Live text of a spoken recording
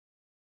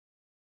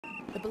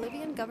The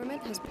Bolivian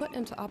government has put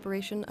into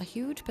operation a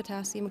huge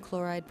potassium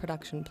chloride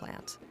production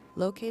plant.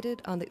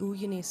 Located on the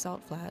Uyuni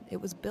salt flat, it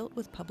was built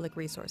with public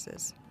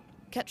resources.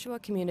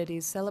 Quechua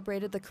communities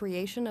celebrated the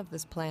creation of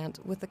this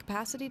plant with the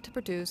capacity to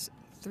produce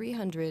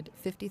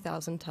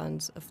 350,000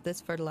 tons of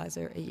this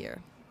fertilizer a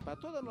year.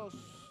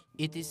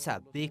 It is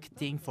a big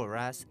thing for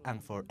us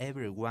and for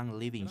everyone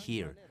living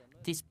here.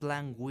 This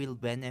plant will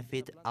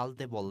benefit all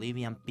the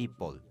Bolivian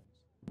people.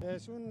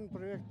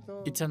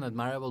 It's an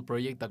admirable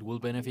project that will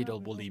benefit all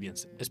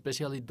Bolivians,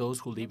 especially those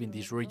who live in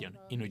this region,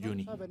 in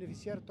Uyuni.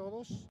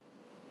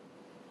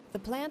 The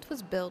plant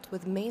was built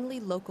with mainly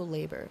local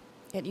labor.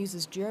 It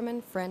uses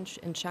German, French,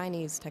 and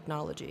Chinese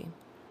technology.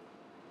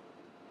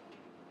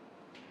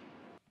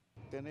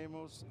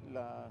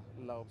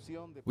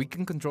 We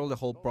can control the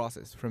whole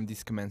process from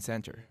this command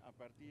center.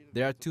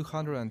 There are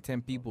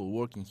 210 people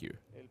working here.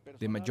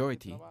 The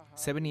majority,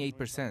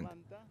 78%,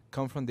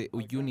 come from the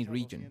Uyuni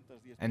region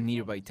and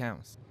nearby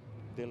towns.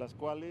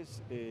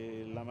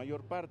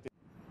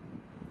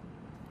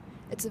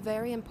 It's a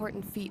very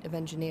important feat of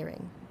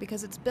engineering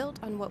because it's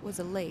built on what was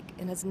a lake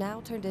and has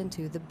now turned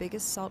into the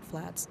biggest salt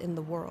flats in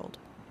the world.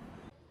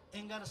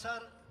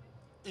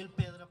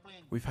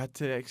 We've had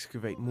to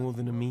excavate more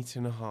than 1.5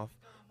 meters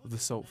of the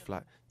salt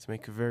flat to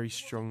make a very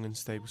strong and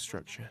stable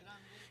structure.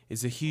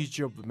 It's a huge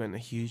job that meant a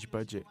huge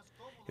budget.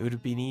 It would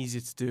have been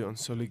easier to do it on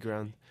solid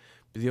ground,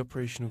 but the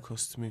operational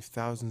cost to move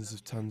thousands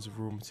of tons of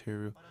raw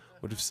material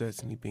would have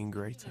certainly been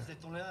greater.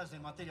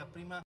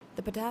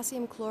 The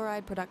potassium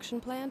chloride production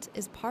plant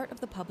is part of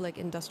the public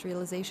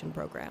industrialization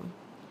program.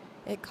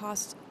 It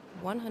costs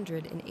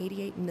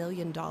 $188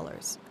 million,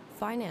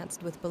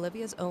 financed with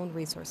Bolivia's own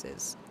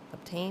resources,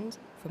 obtained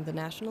from the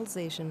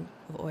nationalization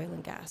of oil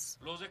and gas.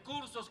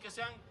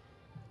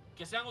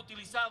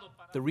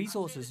 The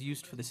resources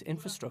used for this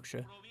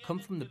infrastructure come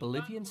from the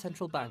Bolivian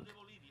Central Bank,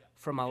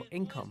 from our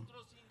income,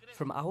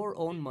 from our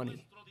own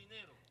money.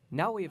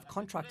 Now we have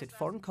contracted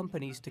foreign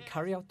companies to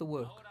carry out the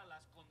work,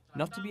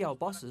 not to be our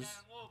bosses,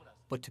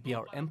 but to be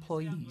our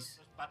employees.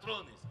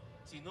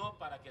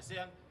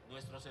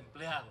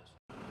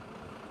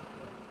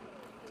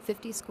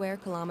 50 square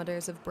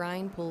kilometers of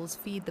brine pools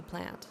feed the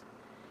plant.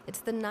 It's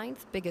the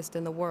 9th biggest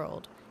in the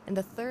world and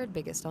the 3rd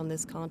biggest on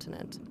this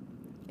continent.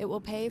 It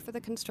will pay for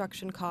the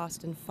construction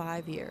cost in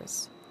 5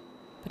 years.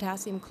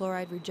 Potassium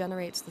chloride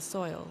regenerates the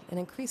soil and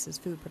increases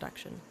food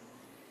production.